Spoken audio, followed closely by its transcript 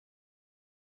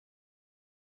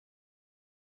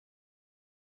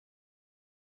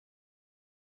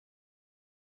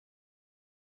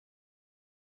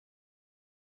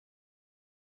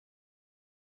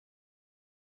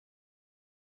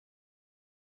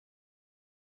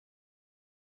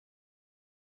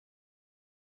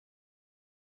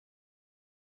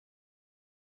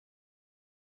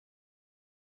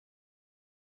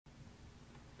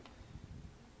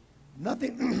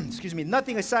Nothing, excuse me,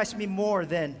 nothing excites me more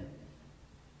than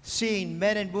seeing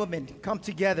men and women come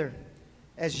together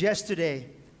as yesterday,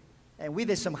 and we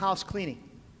did some house cleaning.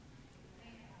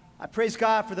 I praise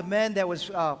God for the men that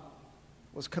was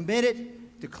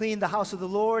committed to clean the house of the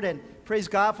Lord, and praise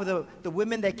God for the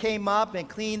women that came up and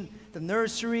cleaned the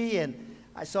nursery, and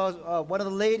I saw one of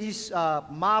the ladies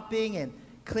mopping and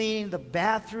cleaning the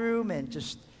bathroom and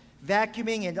just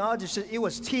vacuuming, and it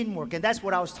was teamwork, and that's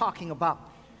what I was talking about.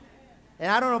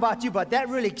 And I don't know about you, but that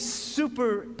really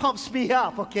super pumps me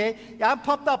up, okay? I'm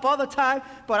pumped up all the time,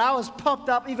 but I was pumped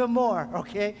up even more,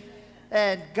 okay?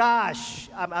 And gosh,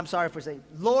 I'm sorry for saying,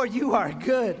 Lord, you are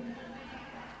good.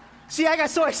 See, I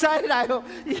got so excited,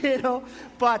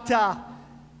 but,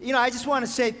 I just want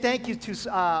to say thank you to,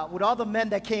 with all the men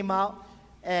that came out,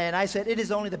 and I said, it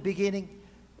is only the beginning.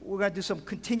 We're going to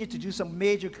continue to do some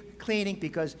major cleaning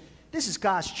because this is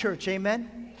God's church,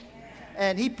 amen?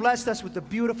 And he blessed us with a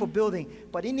beautiful building,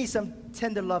 but he needs some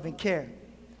tender love and care.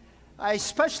 I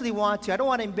especially I don't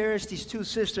want to embarrass these two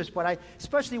sisters, but I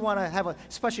especially want to have a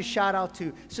special shout out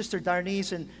to Sister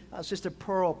Darnice and Sister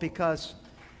Pearl because,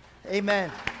 amen.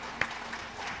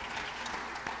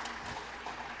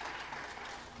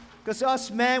 Because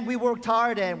us men, we worked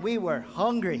hard and we were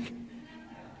hungry.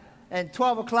 And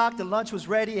 12 o'clock, the lunch was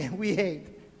ready and we ate.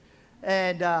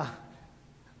 And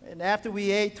after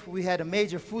we ate, we had a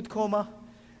major food coma.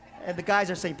 And the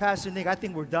guys are saying, Pastor Nick, I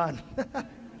think we're done.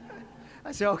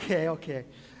 I said, okay.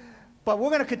 But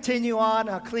we're going to continue on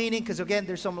cleaning because, again,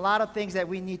 there's a lot of things that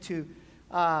we need to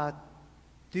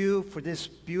do for this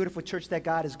beautiful church that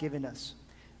God has given us.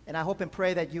 And I hope and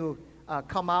pray that you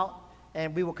come out,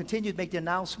 and we will continue to make the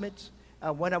announcements.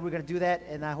 When are we going to do that?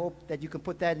 And I hope that you can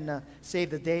put that in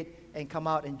save the date and come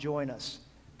out and join us.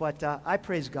 But I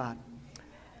praise God.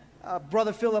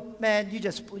 Brother Philip, man, you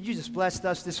just blessed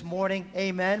us this morning.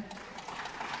 Amen.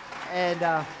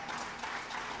 And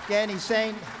again, he's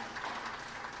saying,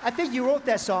 I think you wrote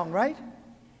that song, right?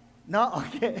 No?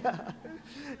 Okay.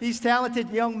 He's a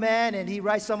talented young man, and he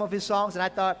writes some of his songs, and I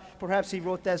thought perhaps he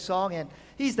wrote that song, and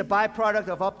he's the byproduct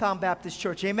of Uptown Baptist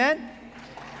Church. Amen?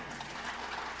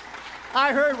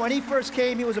 I heard when he first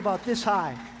came, he was about this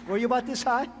high. Were you about this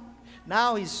high?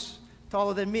 Now he's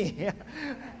taller than me.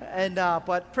 And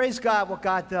but praise God what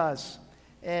God does.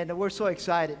 And we're so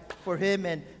excited for him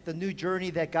and the new journey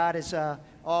that God has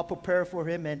all prepared for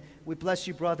him. And we bless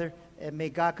you, brother. And may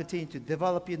God continue to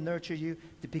develop you, nurture you,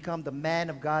 to become the man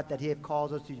of God that he has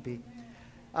called us to be.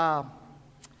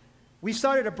 We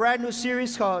started a brand new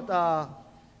series called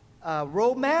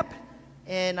Roadmap.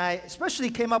 And I especially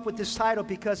came up with this title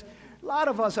because a lot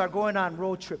of us are going on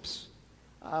road trips,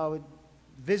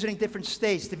 visiting different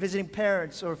states, visiting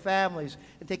parents or families,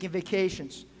 and taking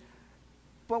vacations.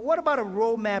 But what about a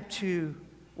roadmap to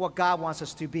what God wants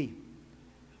us to be?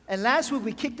 And last week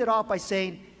we kicked it off by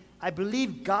saying, I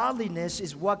believe godliness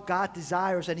is what God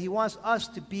desires, and he wants us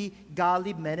to be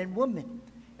godly men and women.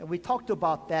 And we talked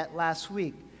about that last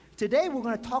week. Today we're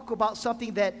going to talk about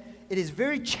something that it is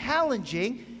very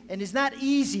challenging and is not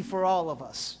easy for all of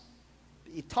us.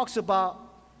 It talks about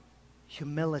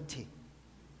humility.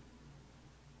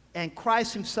 And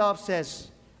Christ himself says,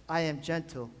 I am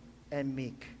gentle and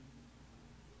meek.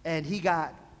 And he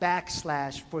got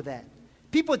backslash for that.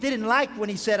 People didn't like when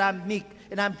he said, I'm meek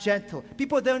and I'm gentle.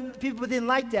 People didn't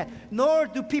like that. Nor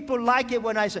do people like it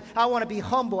when I say, I want to be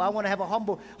humble. I want to have a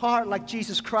humble heart like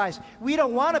Jesus Christ. We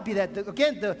don't want to be that.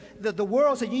 Again, the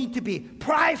world says you need to be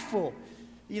prideful.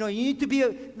 You need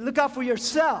to look out for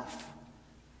yourself.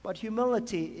 But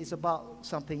humility is about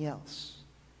something else.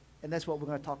 And that's what we're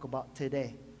going to talk about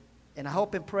today. And I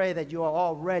hope and pray that you are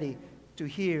all ready to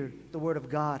hear the word of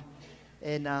God.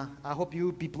 And I hope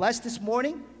you be blessed this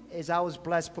morning as I was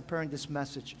blessed preparing this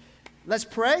message. Let's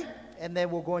pray, and then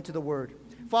we'll go into the word.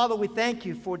 Father, we thank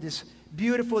you for this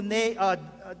beautiful day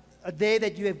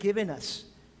that you have given us.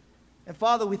 And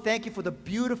Father, we thank you for the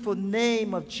beautiful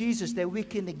name of Jesus that we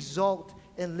can exalt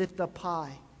and lift up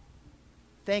high.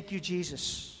 Thank you,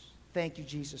 Jesus. Thank you,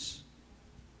 Jesus,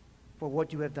 for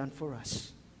what you have done for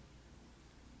us.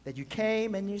 That you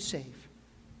came and you saved.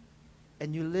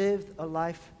 And you lived a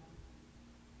life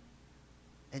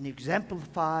and you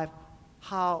exemplified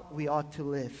how we ought to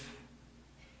live.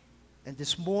 And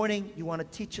this morning, you want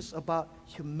to teach us about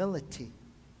humility.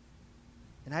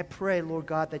 And I pray, Lord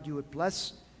God, that you would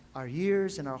bless our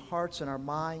ears and our hearts and our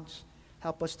minds.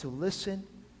 Help us to listen,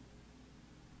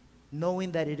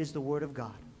 knowing that it is the Word of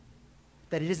God.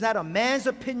 That it is not a man's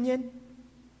opinion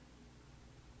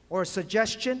or a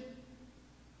suggestion,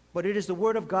 but it is the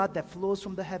Word of God that flows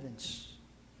from the heavens.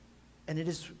 And it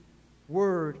is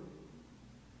Word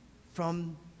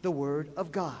from the Word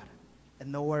of God.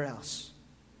 and nowhere else.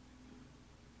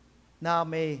 Now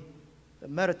may the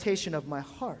meditation of my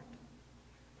heart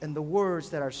and the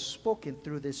words that are spoken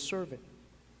through this servant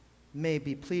may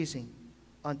be pleasing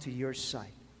unto your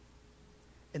sight.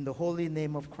 In the holy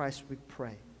name of Christ we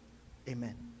pray.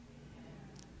 Amen.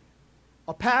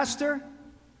 A pastor,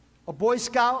 a Boy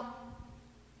Scout,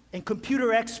 and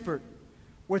computer expert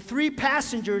were 3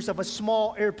 passengers of a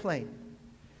small airplane.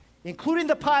 Including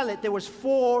the pilot, there was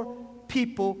 4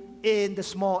 people in the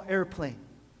small airplane.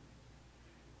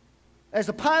 As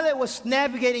the pilot was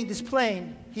navigating this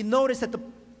plane, he noticed that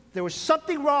there was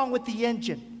something wrong with the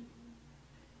engine.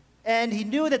 And he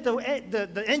knew that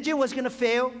the engine was going to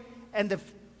fail, and the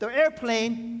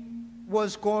airplane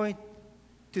was going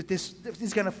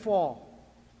to fall.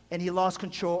 And he lost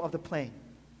control of the plane.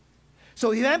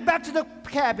 So he went back to the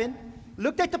cabin,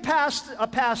 looked at the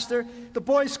pastor, the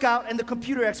Boy Scout, and the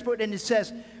computer expert, and he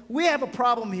says, we have a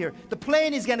problem here. The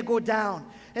plane is going to go down.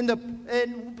 And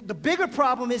the bigger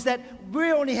problem is that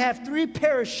we only have 3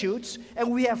 parachutes,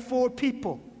 and we have 4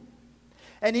 people.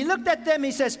 And he looked at them, and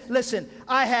he says, listen,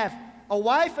 I have a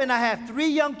wife, and I have 3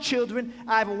 young children.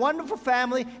 I have a wonderful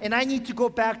family, and I need to go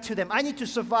back to them. I need to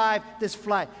survive this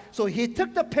flight. So he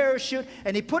took the parachute,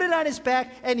 and he put it on his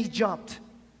back, and he jumped.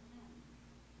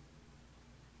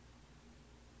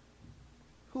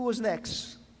 Who was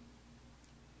next?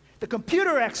 The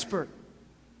computer expert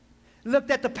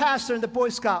looked at the pastor and the Boy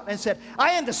Scout and said,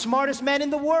 I am the smartest man in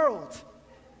the world,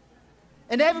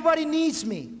 and everybody needs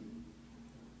me.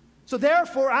 So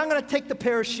therefore, I'm going to take the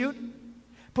parachute,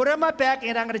 put it on my back,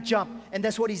 and I'm going to jump. And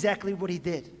that's exactly what he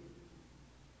did.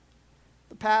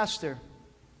 The pastor,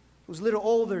 who was a little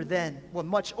older then,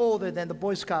 much older than the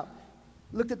Boy Scout,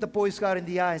 looked at the Boy Scout in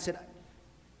the eye and said,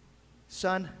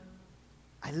 son,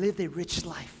 I lived a rich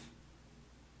life.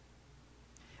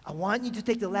 I want you to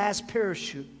take the last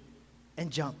parachute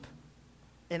and jump,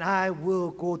 and I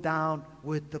will go down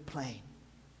with the plane.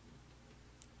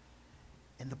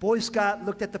 And the Boy Scout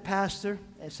looked at the pastor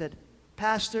and said,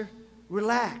 Pastor,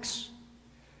 relax.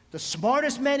 The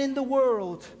smartest man in the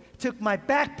world took my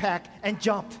backpack and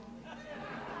jumped.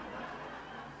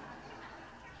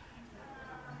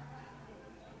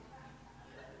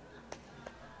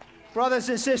 Brothers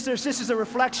and sisters, this is a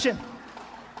reflection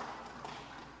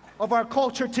of our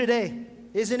culture today,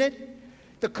 isn't it?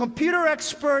 The computer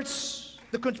expert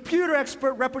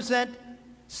represent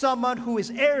someone who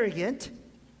is arrogant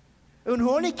and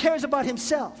who only cares about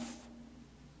himself.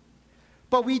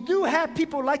 But we do have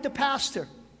people like the pastor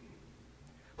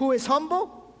who is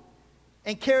humble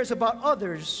and cares about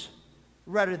others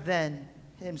rather than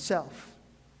himself.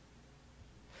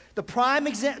 The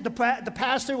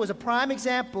pastor was a prime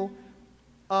example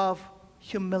of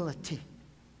humility.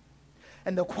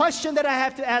 And the question that I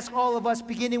have to ask all of us,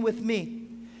 beginning with me,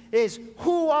 is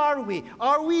who are we?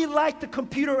 Are we like the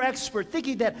computer expert,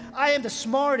 thinking that I am the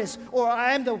smartest or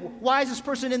I am the wisest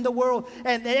person in the world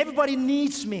and that everybody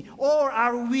needs me? Or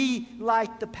are we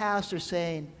like the pastor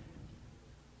saying,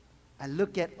 I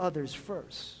look at others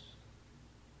first?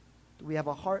 Do we have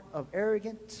a heart of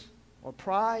arrogance or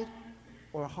pride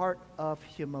or a heart of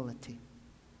humility?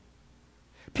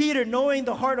 Peter, knowing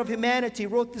the heart of humanity,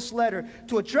 wrote this letter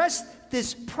to address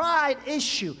this pride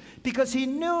issue because he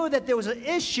knew that there was an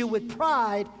issue with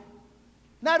pride,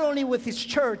 not only with his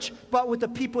church, but with the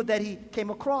people that he came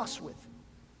across with.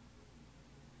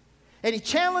 And he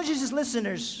challenges his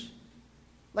listeners,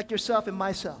 like yourself and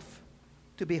myself,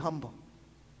 to be humble.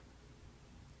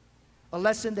 A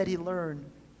lesson that he learned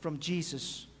from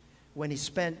Jesus when he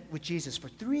spent with Jesus for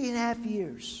 3.5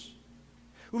 years.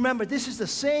 Remember, this is the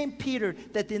same Peter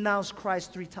that denounced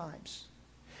Christ 3 times.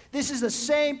 This is the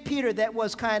same Peter that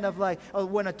was kind of like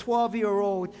when a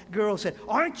 12-year-old girl said,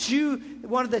 aren't you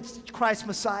one of the Christ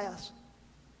Messiahs?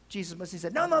 Jesus must have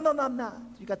said, no, I'm not.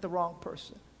 You got the wrong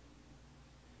person.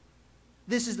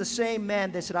 This is the same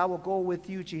man that said, I will go with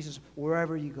you, Jesus,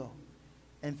 wherever you go,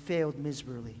 and failed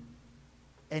miserably.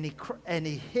 And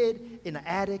he hid in an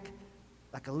attic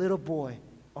like a little boy,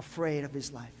 afraid of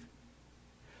his life.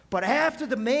 But after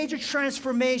the major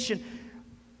transformation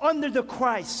under the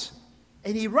Christ,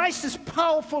 and he writes this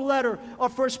powerful letter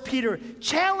of 1 Peter,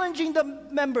 challenging the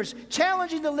members,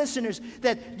 challenging the listeners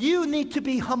that you need to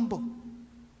be humble.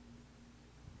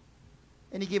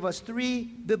 And he gave us 3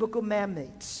 biblical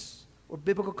mandates or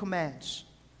biblical commands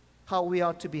how we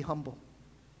ought to be humble.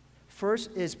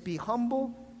 First is be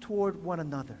humble toward one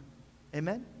another.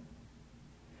 Amen?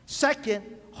 Second,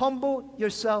 humble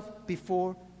yourself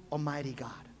before Almighty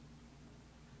God.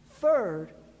 Third,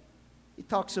 he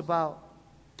talks about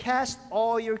cast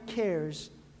all your cares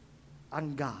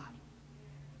on God.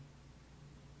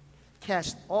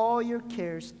 Cast all your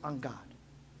cares on God.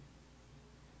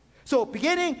 So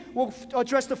beginning, we'll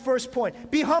address the first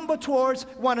point. Be humble towards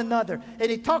one another.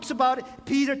 And he talks about it,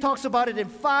 Peter talks about it in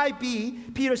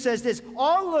 5b. Peter says this,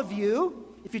 all of you,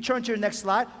 if you turn to your next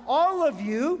slide, all of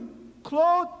you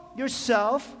clothe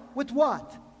yourself with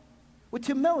what? With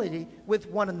humility with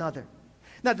one another.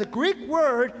 Now the Greek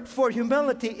word for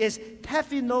humility is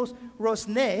taphinos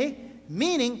rosne,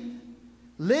 meaning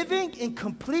living in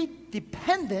complete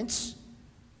dependence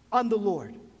on the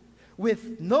Lord,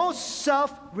 with no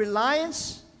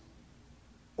self-reliance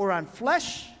or on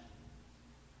flesh,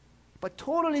 but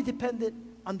totally dependent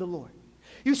on the Lord.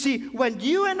 You see, when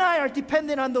you and I are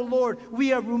dependent on the Lord,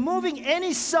 we are removing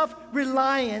any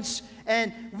self-reliance,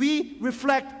 and we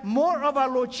reflect more of our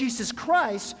Lord Jesus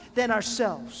Christ than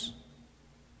ourselves.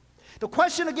 The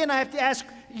question again I have to ask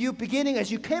you beginning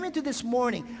as you came into this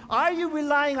morning, are you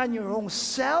relying on your own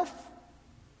self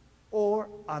or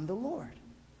on the Lord?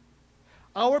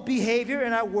 Our behavior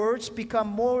and our words become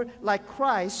more like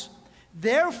Christ.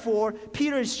 Therefore,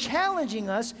 Peter is challenging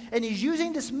us, and he's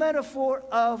using this metaphor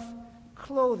of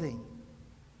clothing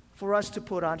for us to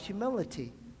put on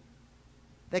humility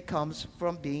that comes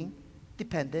from being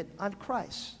dependent on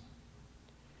Christ.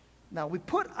 Now, we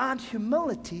put on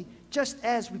humility just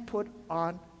as we put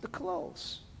on the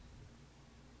clothes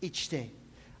each day.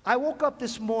 I woke up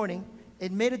this morning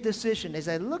and made a decision as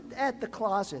I looked at the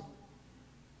closet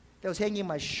that was hanging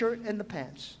my shirt and the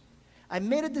pants. I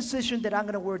made a decision that I'm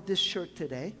going to wear this shirt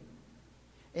today,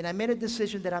 and I made a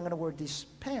decision that I'm going to wear these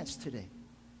pants today.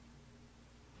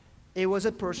 It was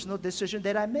a personal decision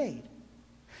that I made.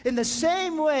 In the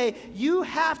same way, you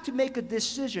have to make a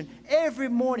decision every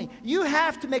morning. You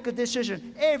have to make a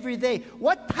decision every day.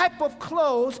 What type of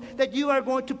clothes that you are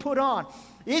going to put on?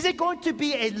 Is it going to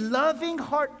be a loving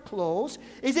heart clothes?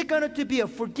 Is it going to be a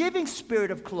forgiving spirit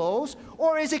of clothes?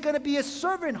 Or is it going to be a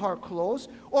servant heart clothes?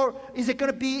 Or is it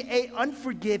going to be a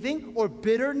unforgiving or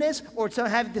bitterness or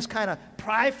having this kind of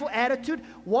prideful attitude?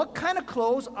 What kind of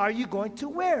clothes are you going to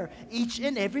wear each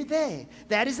and every day?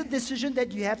 That is a decision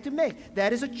that you have to make.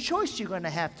 That is a choice you're going to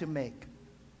have to make.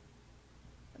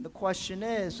 And the question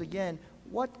is, again,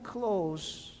 what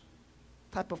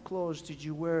type of clothes did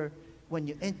you wear when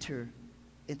you enter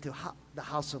into the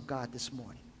house of God this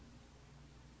morning?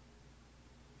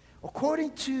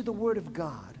 According to the Word of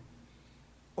God,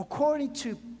 according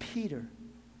to Peter,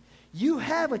 you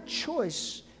have a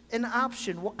choice, an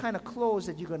option, what kind of clothes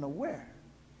that you're going to wear.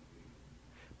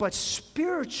 But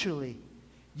spiritually,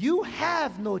 you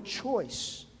have no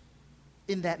choice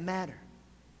in that matter.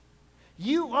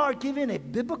 You are given a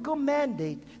biblical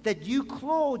mandate that you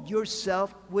clothe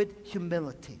yourself with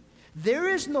humility. There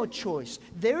is no choice.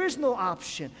 There is no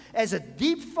option. As a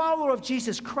deep follower of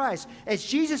Jesus Christ, as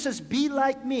Jesus says, be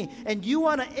like me, and you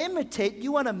want to imitate,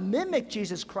 you want to mimic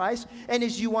Jesus Christ, and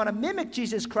as you want to mimic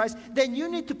Jesus Christ, then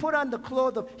you need to put on the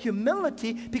cloth of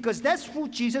humility, because that's who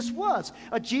Jesus was.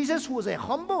 A Jesus who was a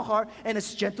humble heart and a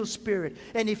gentle spirit.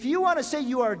 And if you want to say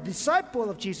you are a disciple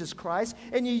of Jesus Christ,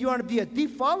 and you want to be a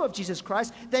deep follower of Jesus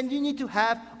Christ, then you need to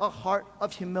have a heart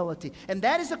of humility. And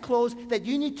that is the clothes that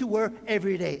you need to wear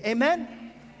every day. Amen? Amen?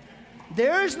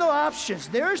 There is no options.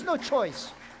 There is no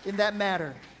choice in that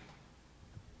matter.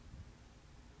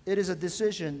 It is a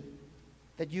decision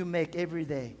that you make every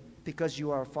day because you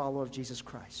are a follower of Jesus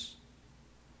Christ.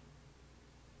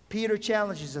 Peter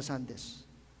challenges us on this.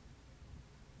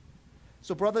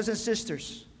 So brothers and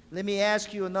sisters, let me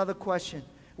ask you another question.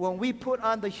 When we put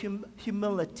on the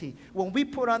humility, when we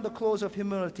put on the clothes of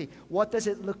humility, what does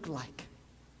it look like?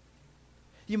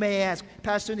 You may ask,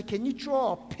 Pastor, can you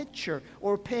draw a picture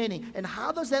or a painting? And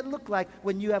how does that look like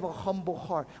when you have a humble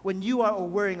heart, when you are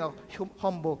wearing a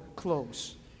humble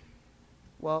clothes?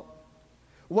 Well,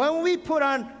 when we put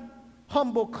on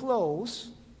humble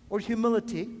clothes or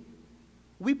humility,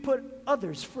 we put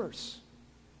others first.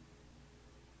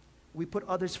 We put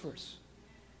others first.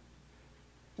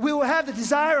 We will have the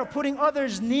desire of putting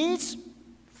others' needs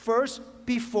first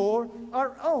before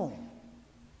our own.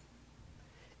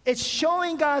 It's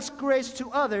showing God's grace to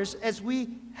others as we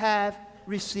have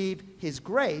received His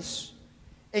grace,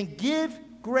 and give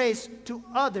grace to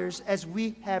others as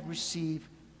we have received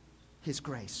His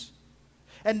grace.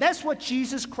 And that's what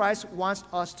Jesus Christ wants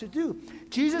us to do.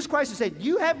 Jesus Christ has said,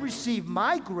 you have received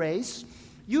my grace,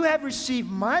 you have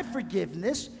received my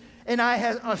forgiveness, and I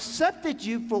have accepted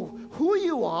you for who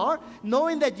you are,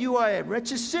 knowing that you are a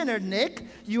wretched sinner, Nick.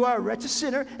 You are a wretched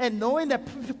sinner. And knowing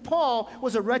that Paul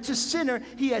was a wretched sinner,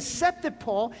 he accepted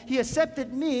Paul, he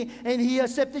accepted me, and he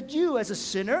accepted you as a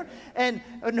sinner. And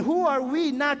who are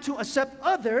we not to accept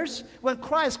others when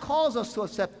Christ calls us to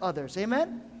accept others?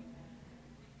 Amen?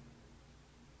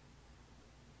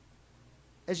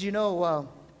 As you know,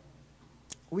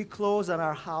 we closed on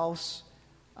our house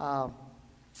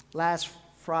last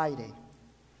Friday,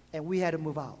 and we had to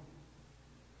move out.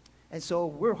 And so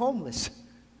we're homeless.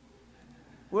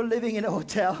 We're living in a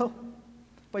hotel,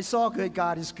 but it's all good.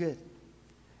 God is good.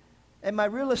 And my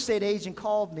real estate agent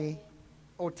called me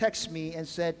or texted me and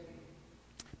said,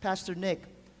 Pastor Nick,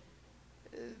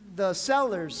 the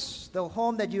sellers, the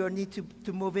home that you need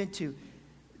to move into,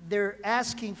 they're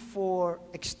asking for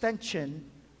extension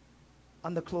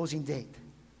on the closing date,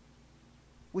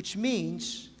 which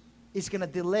means it's going to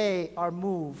delay our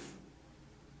move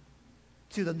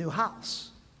to the new house,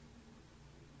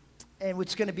 and which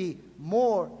is going to be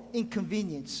more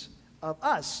inconvenience of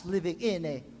us living in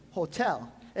a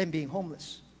hotel and being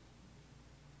homeless.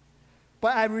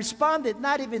 But I responded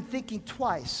not even thinking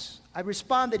twice. I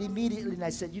responded immediately and I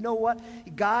said, you know what?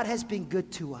 God has been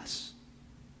good to us.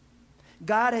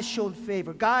 God has shown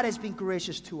favor. God has been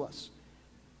gracious to us.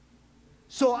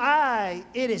 So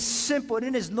it is simple and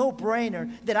it is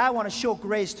no-brainer that I want to show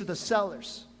grace to the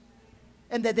sellers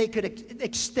and that they could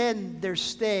extend their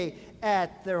stay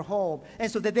at their home,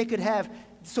 and so that they could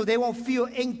so they won't feel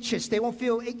anxious, they won't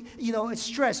feel,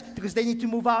 stressed because they need to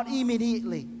move out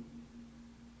immediately.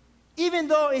 Even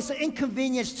though it's an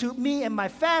inconvenience to me and my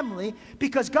family,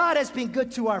 because God has been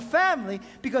good to our family,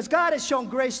 because God has shown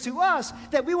grace to us,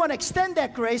 that we want to extend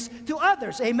that grace to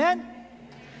others. Amen?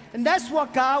 And that's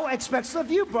what God expects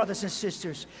of you, brothers and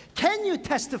sisters. Can you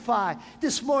testify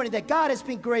this morning that God has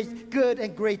been great, good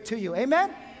and great to you?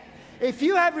 Amen? If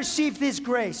you have received this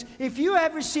grace, if you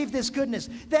have received this goodness,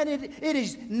 then it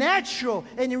is natural,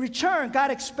 and in return,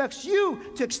 God expects you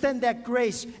to extend that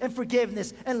grace and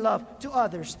forgiveness and love to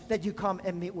others that you come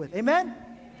and meet with. Amen?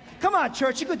 Come on,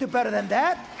 church, you could do better than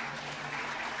that.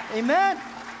 Amen?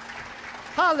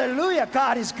 Hallelujah,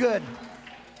 God is good.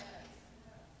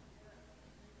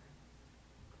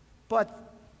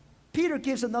 But Peter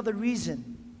gives another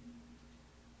reason.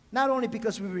 Not only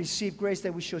because we receive grace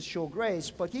that we should show grace,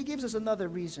 but he gives us another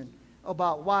reason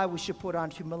about why we should put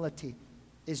on humility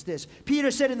is this.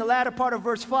 Peter said in the latter part of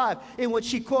verse 5, in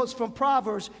which he quotes from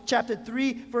Proverbs chapter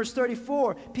 3, verse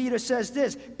 34, Peter says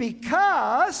this,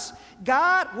 because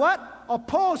God, what?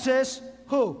 Opposes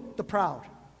who? The proud.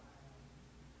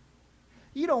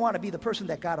 You don't want to be the person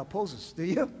that God opposes, do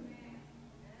you?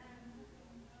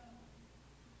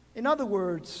 In other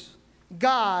words,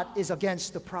 God is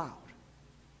against the proud.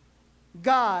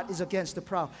 God is against the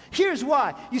proud. Here's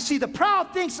why. You see, the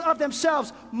proud thinks of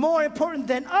themselves more important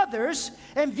than others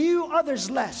and view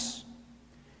others less.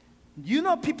 You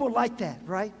know people like that,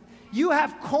 right? You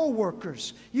have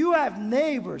co-workers, you have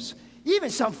neighbors, even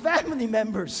some family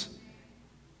members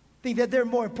think that they're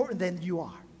more important than you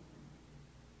are.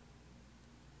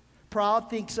 Proud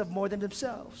thinks of more than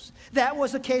themselves. That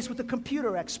was the case with the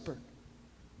computer expert.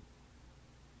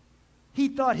 He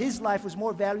thought his life was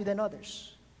more valued than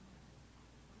others,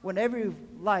 when every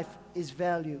life is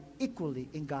valued equally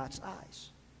in God's eyes.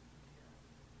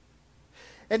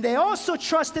 And they also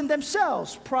trust in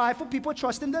themselves. Prideful people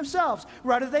trust in themselves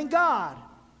rather than God.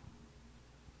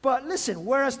 But listen,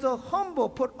 whereas the humble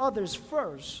put others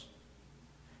first,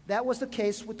 that was the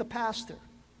case with the pastor.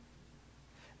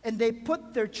 And they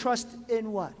put their trust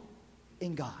in what?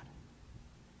 In God.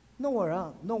 Nowhere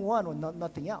else, no one or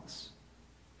nothing else.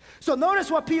 So notice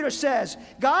what Peter says.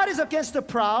 God is against the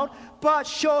proud, but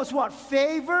shows what?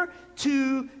 Favor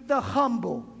to the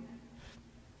humble.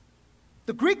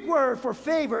 The Greek word for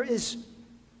favor is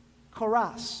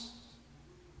charis,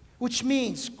 which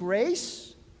means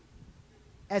grace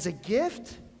as a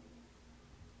gift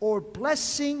or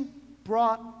blessing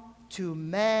brought to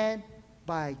man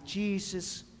by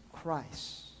Jesus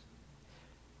Christ.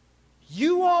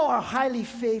 You all are highly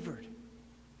favored.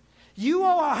 You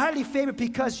all are highly favored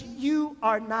because you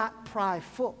are not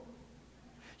prideful.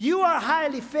 You are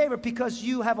highly favored because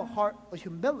you have a heart of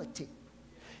humility.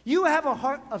 You have a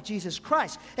heart of Jesus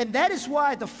Christ. And that is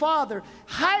why the Father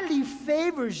highly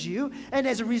favors you. And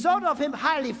as a result of Him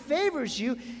highly favors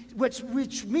you, which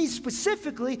means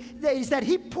specifically is that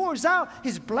He pours out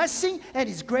His blessing and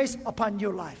His grace upon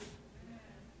your life.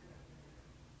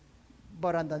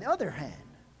 But on the other hand,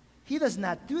 He does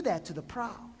not do that to the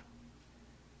proud.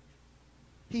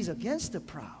 He's against the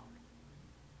proud.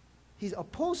 He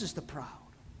opposes the proud.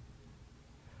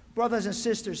 Brothers and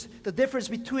sisters, the difference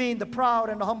between the proud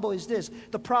and the humble is this.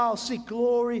 The proud seek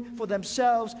glory for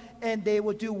themselves, and they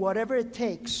will do whatever it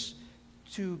takes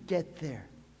to get there.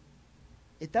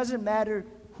 It doesn't matter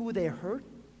who they hurt,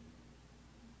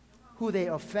 who they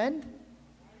offend.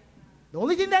 The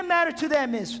only thing that matters to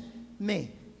them is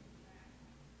me.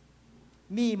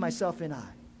 Me, myself, and I.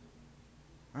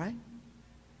 Right?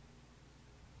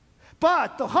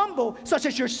 But the humble, such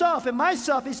as yourself and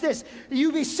myself, is this.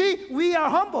 We are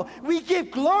humble. We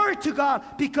give glory to God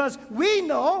because we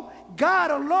know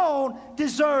God alone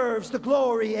deserves the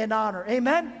glory and honor.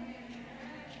 Amen?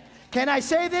 Can I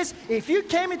say this? If you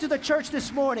came into the church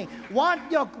this morning,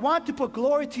 want to put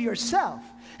glory to yourself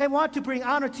and want to bring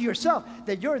honor to yourself,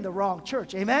 then you're in the wrong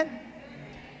church. Amen?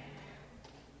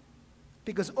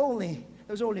 Because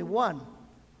there's only one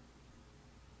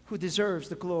who deserves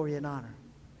the glory and honor.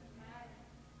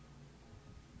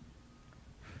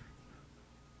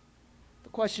 The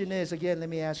question is, again, let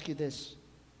me ask you this.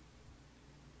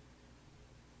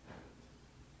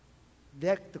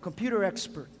 The computer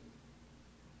expert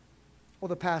or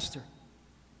the pastor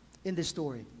in this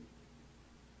story,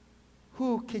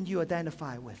 who can you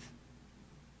identify with?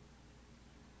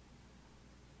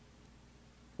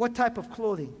 What type of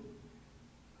clothing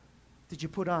did you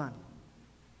put on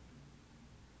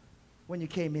when you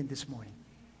came in this morning?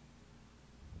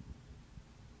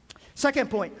 Second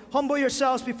point, humble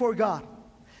yourselves before God.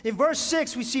 In verse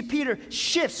 6, we see Peter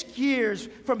shifts gears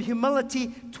from humility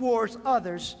towards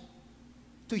others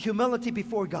to humility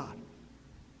before God.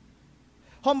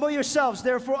 Humble yourselves,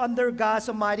 therefore, under God's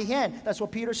almighty hand. That's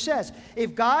what Peter says.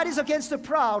 If God is against the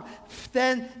proud,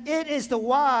 then it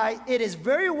is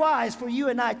very wise for you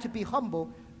and I to be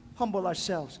humble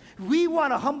ourselves. We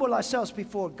want to humble ourselves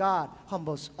before God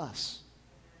humbles us.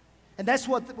 And that's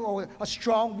what a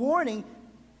strong warning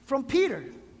from Peter.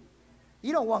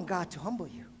 You don't want God to humble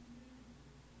you.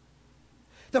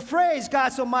 The phrase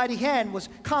God's almighty hand was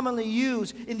commonly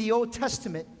used in the Old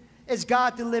Testament as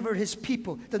God delivered his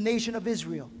people, the nation of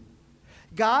Israel.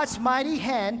 God's mighty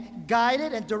hand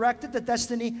guided and directed the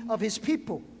destiny of his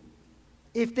people.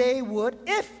 If they would,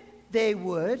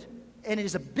 and it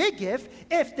is a big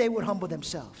if they would humble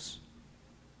themselves.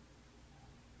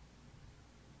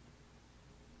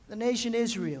 The nation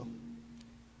Israel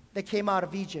that came out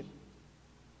of Egypt,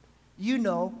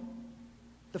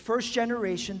 the first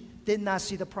generation did not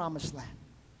see the promised land.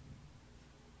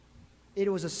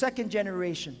 It was the second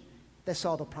generation that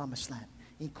saw the promised land,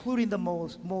 including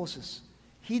Moses.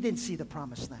 He didn't see the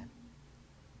promised land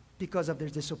because of their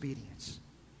disobedience.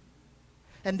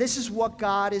 And this is what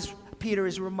Peter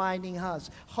is reminding us.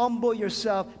 Humble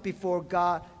yourself before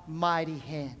God's mighty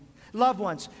hand. Loved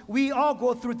ones, we all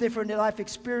go through different life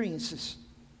experiences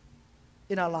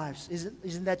in our lives.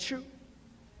 Isn't that true?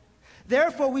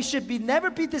 Therefore, we should never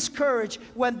be discouraged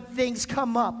when things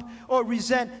come up or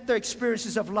resent the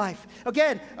experiences of life.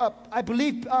 Again, I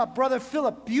believe Brother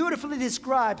Philip beautifully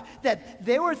described that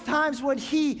there were times when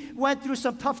he went through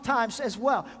some tough times as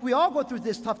well. We all go through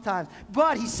these tough times.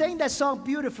 But he sang that song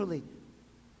beautifully.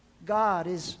 God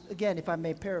is, again, if I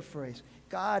may paraphrase,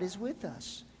 God is with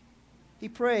us. He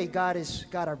prayed, God has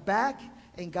got our back,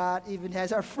 and God even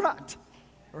has our front.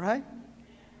 Right?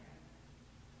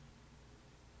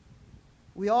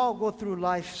 We all go through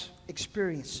life's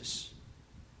experiences.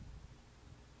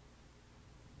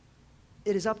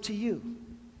 It is up to you.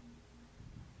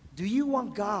 Do you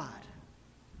want God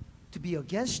to be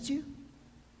against you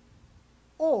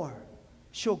or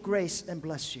show grace and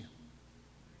bless you?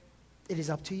 It is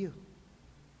up to you.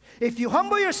 If you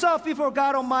humble yourself before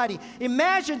God Almighty,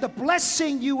 imagine the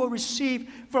blessing you will receive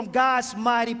from God's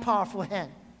mighty, powerful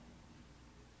hand.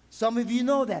 Some of you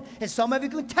know that, and some of you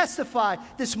can testify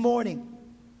this morning.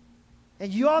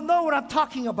 And you all know what I'm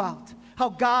talking about, how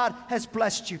God has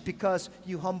blessed you because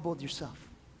you humbled yourself.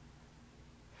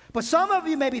 But some of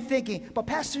you may be thinking, but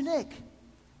Pastor Nick,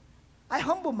 I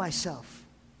humbled myself.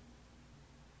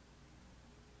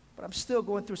 But I'm still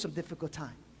going through some difficult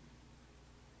time.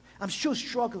 I'm still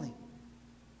struggling.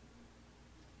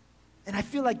 And I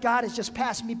feel like God has just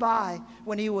passed me by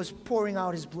when he was pouring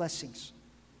out his blessings.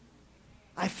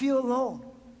 I feel alone.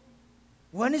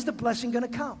 When is the blessing going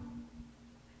to come?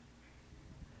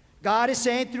 God is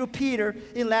saying through Peter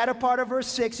in latter part of verse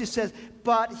 6, he says,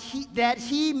 that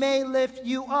he may lift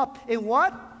you up. In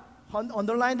what?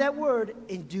 Underline that word,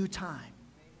 in due time.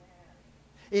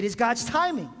 It is God's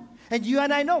timing. And you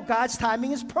and I know God's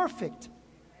timing is perfect.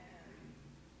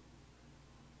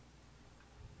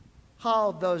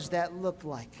 How does that look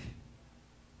like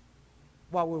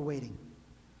while we're waiting?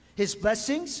 His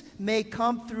blessings may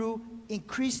come through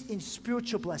increase in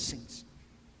spiritual blessings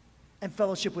and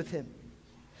fellowship with him.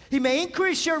 He may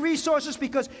increase your resources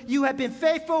because you have been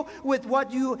faithful with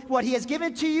what he has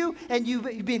given to you, and you've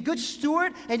been a good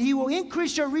steward, and he will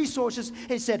increase your resources.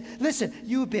 And he said, listen,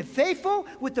 you've been faithful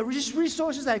with the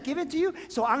resources that I've given to you,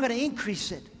 so I'm going to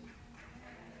increase it.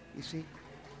 You see?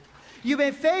 You've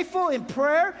been faithful in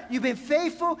prayer. You've been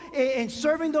faithful in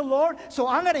serving the Lord, so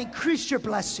I'm going to increase your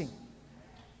blessing.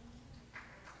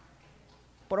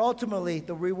 But ultimately,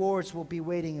 the rewards will be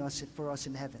waiting for us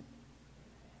in heaven.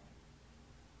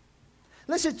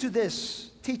 Listen to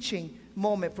this teaching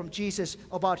moment from Jesus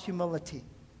about humility.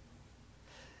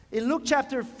 In Luke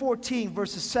chapter 14,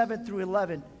 verses 7 through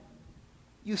 11,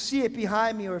 you see it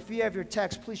behind me, or if you have your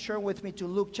text, please turn with me to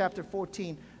Luke chapter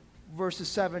 14, verses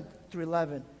 7 through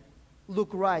 11.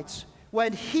 Luke writes,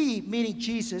 when he, meaning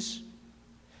Jesus,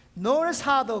 noticed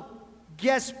how the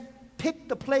guests picked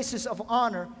the places of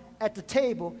honor at the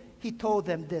table, he told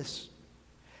them this.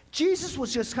 Jesus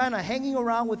was just kind of hanging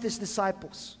around with his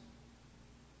disciples.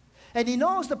 And he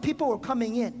knows the people were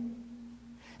coming in.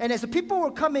 And as the people were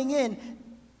coming in,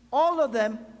 all of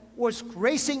them was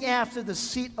racing after the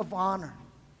seat of honor.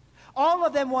 All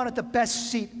of them wanted the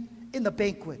best seat in the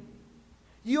banquet.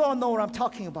 You all know what I'm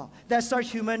talking about. That's our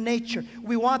human nature.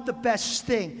 We want the best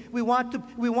thing. We want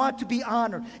to be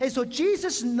honored. And so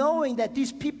Jesus, knowing that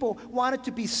these people wanted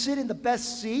to be sitting in the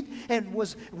best seat and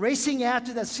was racing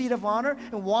after that seat of honor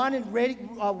and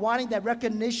wanting that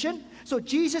recognition, so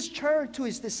Jesus turned to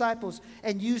his disciples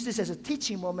and used this as a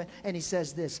teaching moment, and he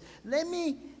says this, let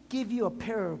me give you a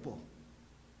parable.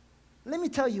 Let me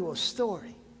tell you a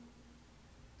story.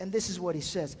 And this is what he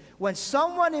says. When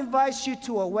someone invites you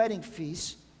to a wedding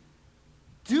feast,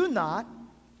 do not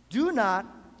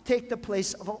take the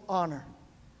place of honor.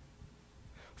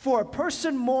 For a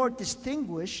person more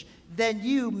distinguished than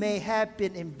you may have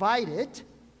been invited.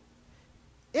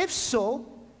 If so,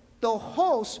 the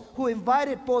host who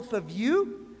invited both of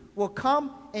you will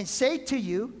come and say to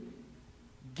you,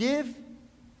 give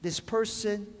this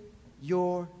person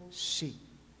your seat.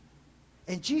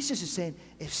 And Jesus is saying,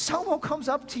 if someone comes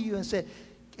up to you and said,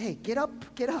 hey, get up,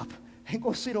 and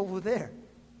go sit over there.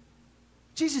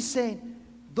 Jesus is saying,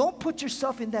 don't put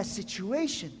yourself in that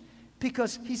situation,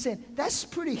 because he's saying, that's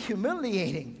pretty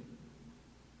humiliating.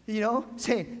 You know,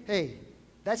 saying, hey,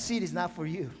 that seat is not for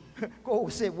you. Go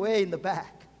sit way in the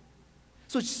back.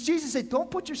 So Jesus said, don't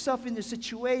put yourself in the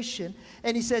situation.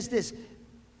 And he says this,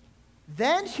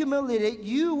 then humiliated,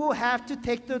 you will have to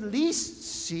take the least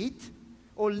seat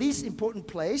or least important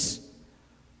place.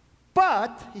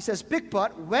 But, he says, big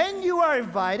but, when you are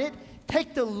invited,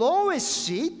 take the lowest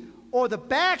seat or the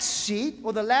back seat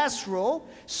or the last row,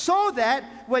 so that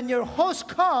when your host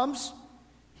comes,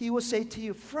 he will say to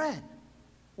you, friend,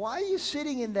 why are you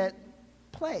sitting in that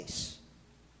place?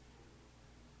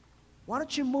 Why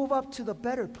don't you move up to the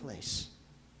better place?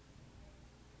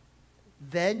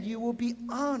 Then you will be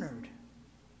honored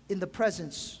in the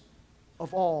presence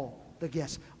of all the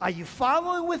guests. Are you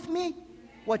following with me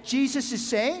what Jesus is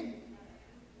saying?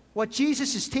 What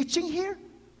Jesus is teaching here?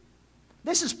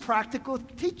 This is practical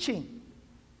teaching.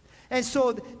 And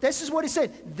so this is what he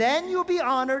said. Then you'll be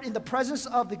honored in the presence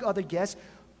of the other guests.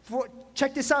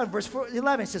 Check this out in verse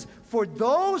 11. It says, for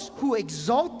those who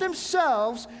exalt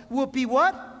themselves will be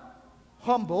what?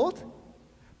 Humbled.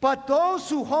 But those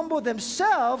who humble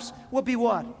themselves will be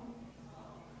what?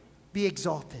 Be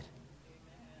exalted.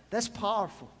 That's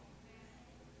powerful.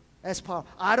 That's powerful.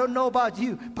 I don't know about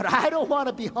you, but I don't want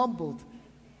to be humbled.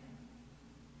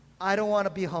 I don't want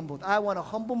to be humbled. I want to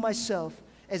humble myself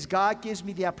as God gives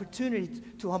me the opportunity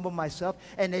to humble myself.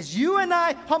 And as you and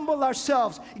I humble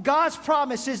ourselves, God's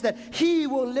promise is that He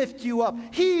will lift you up.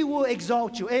 He will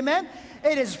exalt you. Amen?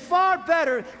 It is far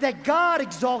better that God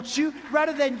exalts you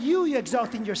rather than you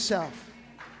exalting yourself.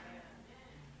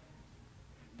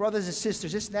 Brothers and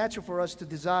sisters, it's natural for us to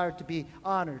desire to be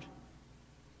honored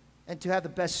and to have the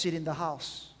best seat in the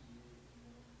house.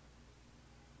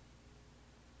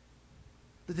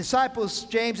 The disciples,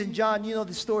 James and John, you know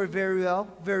the story very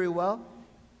well.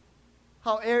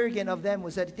 How arrogant of them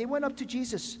was that they went up to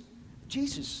Jesus.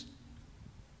 Jesus,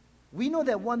 we know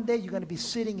that one day you're going to be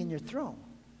sitting in your throne.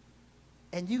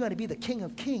 And you're going to be the King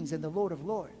of Kings and the Lord of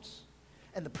Lords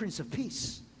and the Prince of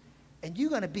Peace. And you're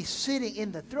going to be sitting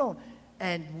in the throne.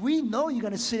 And we know you're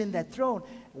going to sit in that throne.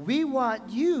 We want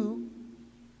you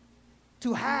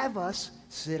to have us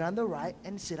sit on the right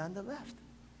and sit on the left.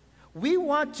 We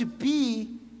want to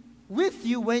be with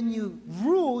you when you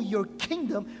rule your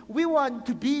kingdom. We want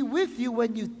to be with you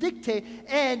when you dictate,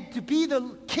 and to be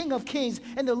the King of Kings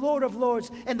and the Lord of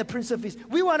Lords and the Prince of Peace.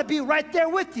 We want to be right there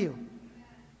with you.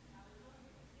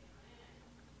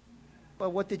 But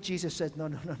what did Jesus say?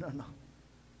 No.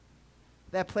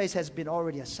 That place has been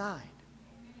already assigned.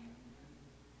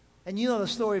 And you know the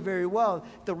story very well.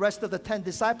 The rest of the 10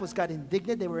 disciples got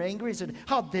indignant. They were angry and said,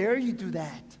 how dare you do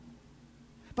that?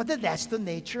 But then that's the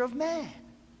nature of man.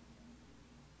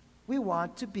 We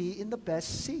want to be in the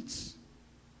best seats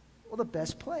or the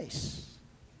best place.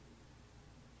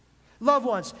 Loved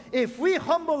ones, if we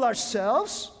humble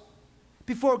ourselves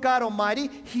before God Almighty,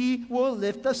 He will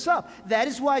lift us up. That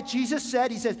is why Jesus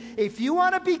said, He says, if you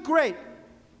want to be great,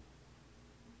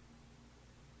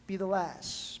 be the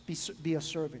last. Be a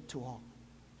servant to all.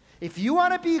 If you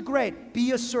want to be great,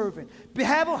 be a servant.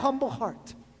 Have a humble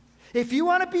heart. If you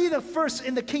want to be the first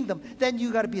in the kingdom, then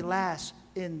you got to be last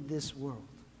in this world.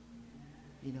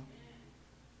 You know?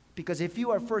 Because if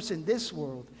you are first in this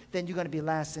world, then you're going to be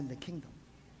last in the kingdom.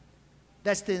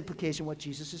 That's the implication of what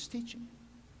Jesus is teaching.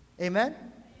 Amen?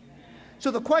 Amen?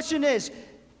 So the question is,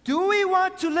 do we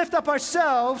want to lift up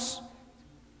ourselves,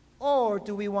 or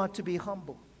do we want to be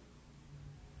humble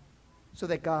so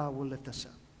that God will lift us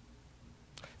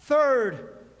up? Third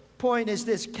point is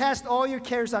this: cast all your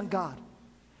cares on God.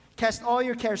 Cast all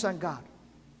your cares on God.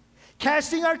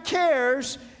 Casting our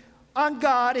cares on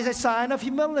God is a sign of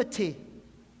humility.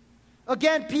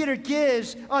 Again, Peter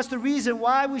gives us the reason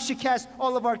why we should cast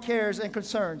all of our cares and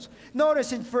concerns.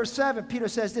 Notice in verse 7, Peter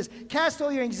says this: cast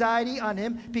all your anxiety on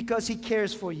Him because He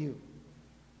cares for you.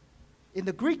 In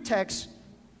the Greek text,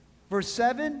 verse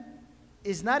 7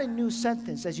 is not a new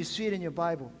sentence as you see it in your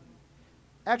Bible.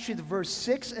 Actually, the verse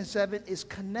 6 and 7 is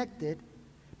connected.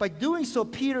 By doing so,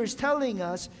 Peter is telling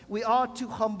us we ought to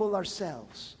humble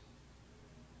ourselves.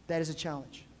 That is a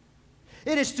challenge.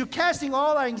 It is to casting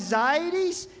all our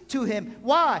anxieties to Him.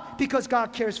 Why? Because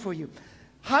God cares for you.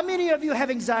 How many of you have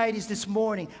anxieties this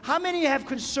morning? How many have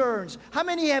concerns? How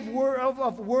many have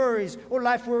worries or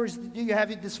life worries do you have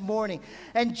this morning?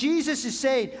 And Jesus is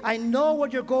saying, I know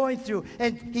what you're going through.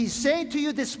 And He's saying to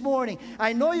you this morning,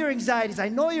 I know your anxieties. I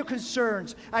know your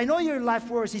concerns. I know your life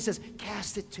worries. He says,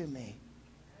 cast it to me.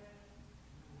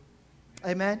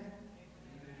 Amen?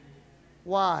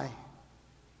 Why?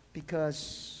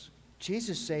 Because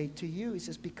Jesus is saying to you, He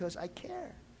says, because I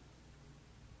care.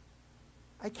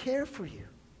 I care for you.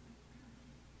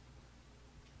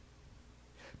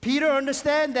 Peter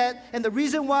understands that, and the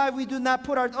reason why we do not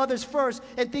put our others first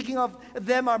and thinking of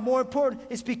them are more important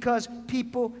is because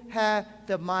people have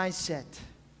the mindset.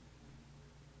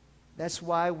 That's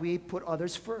why we put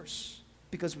others first,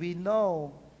 because we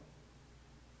know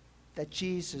that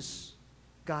Jesus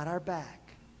got our back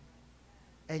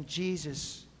and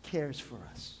Jesus cares for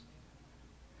us.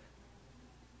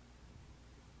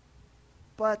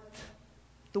 But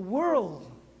the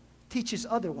world teaches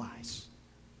otherwise.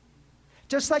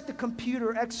 Just like the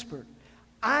computer expert,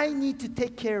 I need to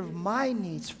take care of my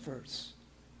needs first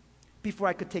before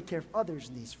I could take care of others'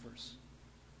 needs first.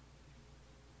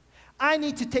 I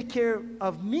need to take care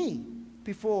of me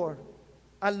before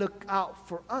I look out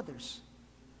for others.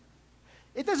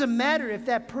 It doesn't matter if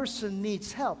that person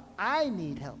needs help. I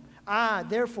need help.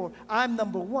 Therefore, I'm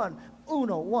number one.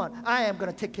 Uno, one. I am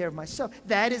going to take care of myself.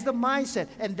 That is the mindset,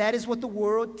 and that is what the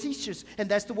world teaches, and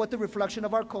that's what the reflection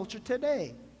of our culture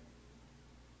today.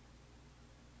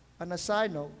 On a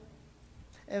side note,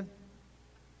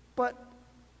 but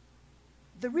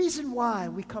the reason why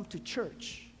we come to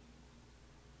church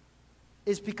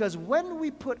is because when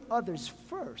we put others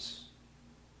first,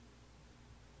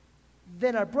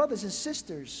 then our brothers and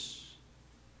sisters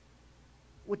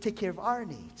will take care of our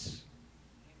needs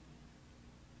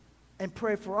and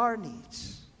pray for our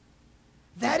needs.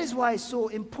 That is why it's so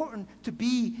important to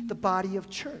be the body of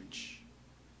church.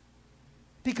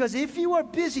 Because if you are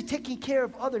busy taking care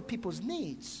of other people's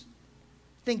needs,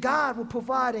 then God will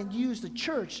provide and use the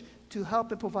church to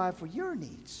help and provide for your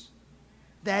needs.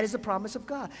 That is the promise of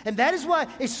God. And that is why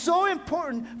it's so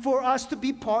important for us to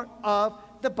be part of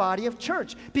the body of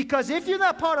church. Because if you're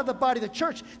not part of the body of the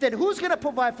church, then who's going to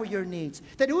provide for your needs?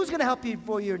 Then who's going to help you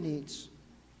for your needs?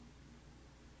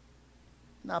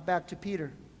 Now back to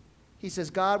Peter. He says,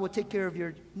 God will take care of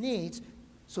your needs,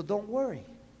 so don't worry.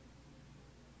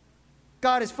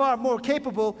 God is far more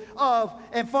capable of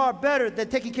and far better than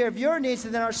taking care of your needs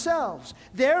than ourselves.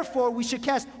 Therefore, we should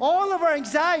cast all of our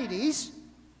anxieties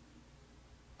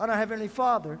on our Heavenly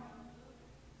Father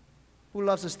who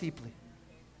loves us deeply.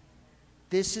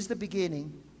 This is the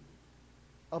beginning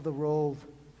of the road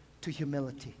to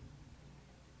humility.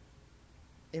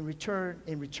 In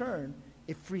return,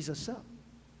 it frees us up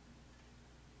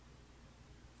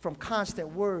from constant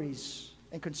worries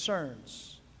and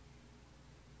concerns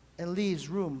and leaves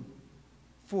room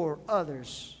for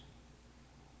others,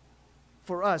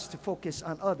 for us to focus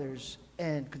on others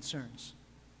and concerns.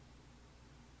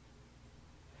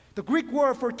 The Greek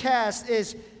word for cast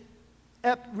is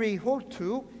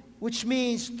epreihotu, which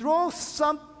means throw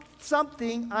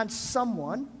something on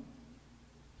someone.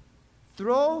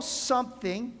 Throw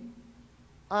something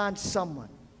on someone.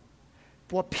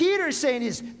 What Peter is saying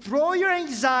is throw your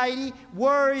anxiety,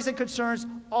 worries, and concerns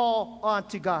all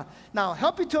onto God. Now,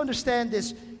 help you to understand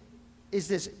this is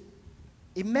this.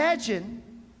 Imagine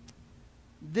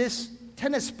this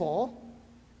tennis ball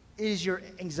is your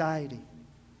anxiety.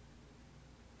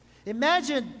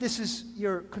 Imagine this is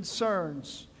your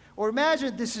concerns, or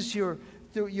imagine this is your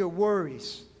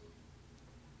worries.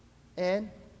 And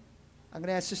I'm going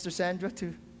to ask Sister Sandra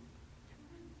to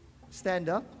stand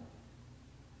up.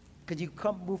 Could you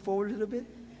move forward a little bit?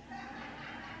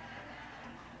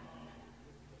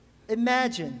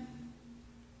 Imagine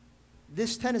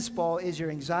this tennis ball is your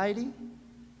anxiety,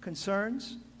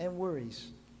 concerns, and worries.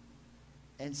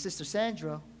 And Sister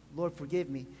Sandra, Lord forgive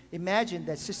me, imagine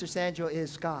that Sister Sandra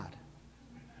is God.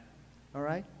 All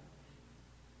right?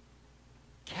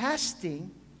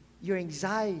 Casting your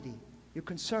anxiety, your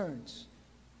concerns,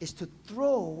 is to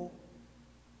throw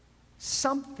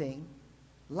something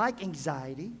like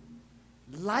anxiety,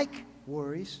 like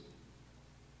worries,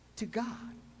 to God,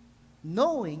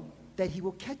 knowing that He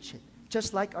will catch it.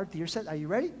 Just like our dear said. Are you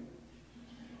ready?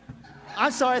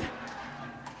 I'm sorry.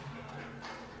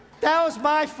 That was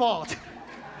my fault.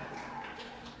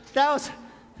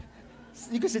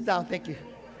 You can sit down, thank you.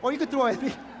 Or you can throw it at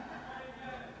me.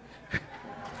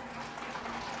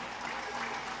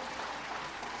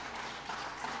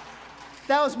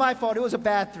 That was my fault. It was a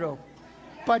bad throw.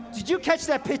 But did you catch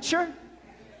that picture?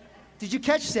 Did you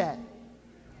catch that?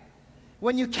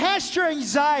 When you cast your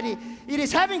anxiety, it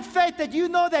is having faith that you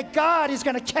know that God is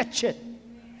going to catch it.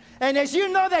 And as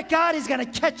you know that God is going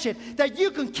to catch it, that you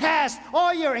can cast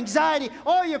all your anxiety,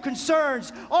 all your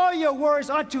concerns, all your worries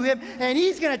onto Him, and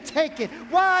He's going to take it.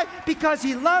 Why? Because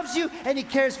He loves you and He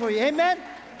cares for you. Amen?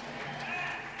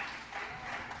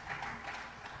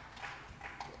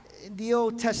 In the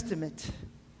Old Testament,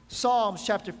 Psalms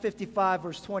chapter 55,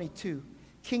 verse 22,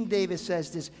 King David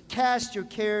says this, cast your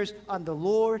cares on the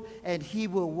Lord, and He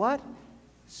will what?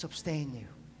 Sustain you.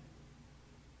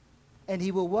 And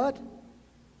He will what?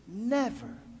 Never,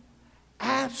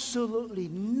 absolutely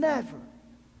never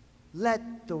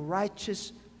let the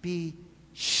righteous be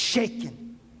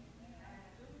shaken.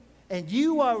 And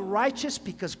you are righteous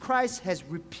because Christ has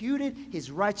reputed His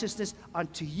righteousness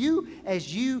unto you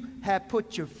as you have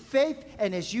put your faith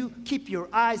and as you keep your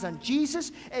eyes on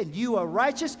Jesus, and you are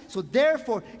righteous. So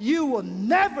therefore, you will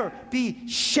never be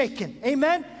shaken.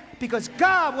 Amen? Because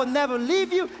God will never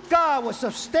leave you. God will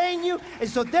sustain you. And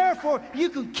so therefore, you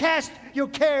can cast your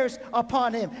cares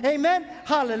upon Him. Amen?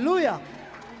 Hallelujah.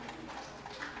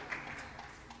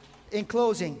 In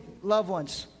closing, loved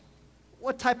ones,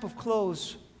 what type of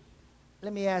clothes?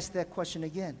 Let me ask that question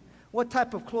again. What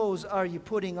type of clothes are you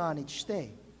putting on each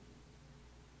day?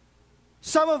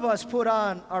 Some of us put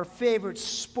on our favorite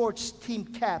sports team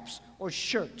caps or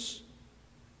shirts.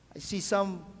 I see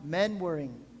some men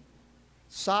wearing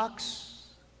socks,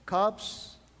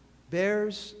 Cubs,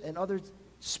 Bears, and other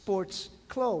sports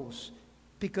clothes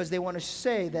because they want to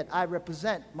say that I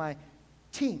represent my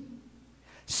team.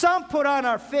 Some put on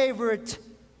our favorite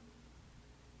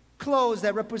clothes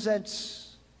that represents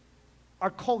our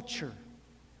culture,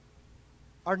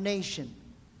 our nation,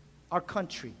 our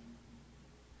country.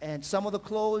 And some of the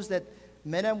clothes that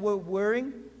men and women are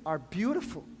wearing are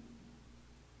beautiful.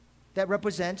 That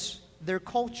represents their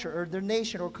culture or their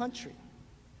nation or country.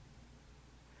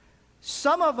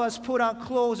 Some of us put on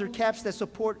clothes or caps that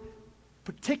support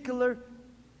particular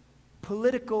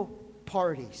political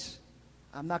parties.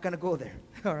 I'm not going to go there,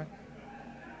 all right?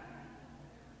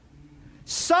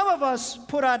 Some of us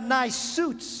put on nice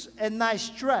suits and nice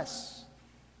dress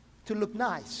to look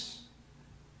nice.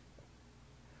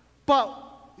 But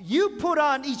you put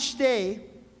on each day,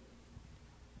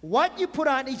 what you put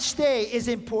on each day is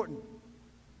important.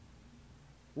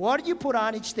 What you put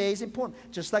on each day is important.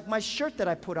 Just like my shirt that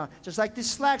I put on, just like the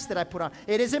slacks that I put on.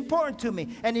 It is important to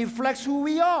me, and it reflects who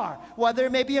we are. Whether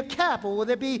it may be a cap, or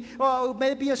whether it be,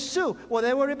 a suit,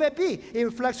 whatever it may be, it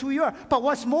reflects who you are. But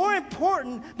what's more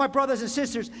important, my brothers and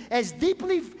sisters, as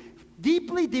deeply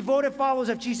devoted followers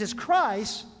of Jesus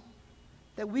Christ,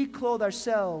 that we clothe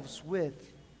ourselves with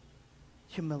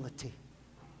humility.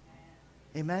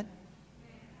 Amen?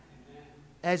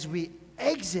 As we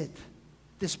exit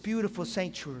this beautiful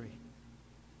sanctuary,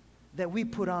 that we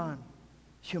put on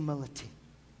humility.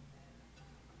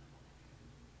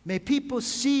 May people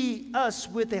see us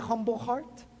with a humble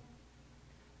heart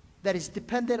that is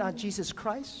dependent on Jesus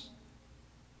Christ.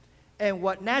 And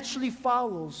what naturally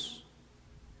follows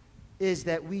is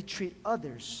that we treat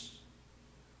others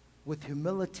with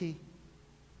humility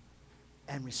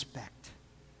and respect.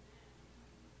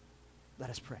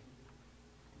 Let us pray.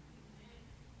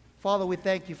 Father, we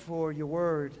thank you for your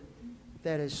word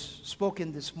that is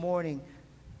spoken this morning,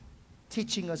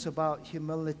 teaching us about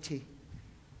humility,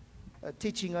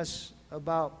 teaching us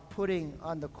about putting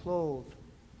on the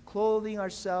clothing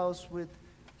ourselves with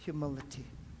humility.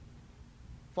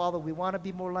 Father, we want to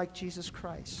be more like Jesus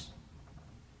Christ.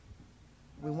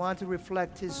 We want to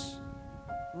reflect His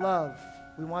love.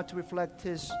 We want to reflect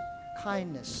His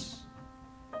kindness.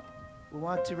 We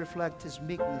want to reflect His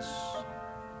meekness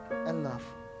and love.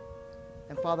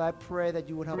 And Father, I pray that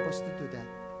you would help us to do that.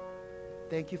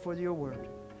 Thank you for your word.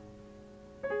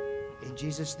 In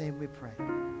Jesus' name we pray.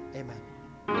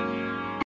 Amen.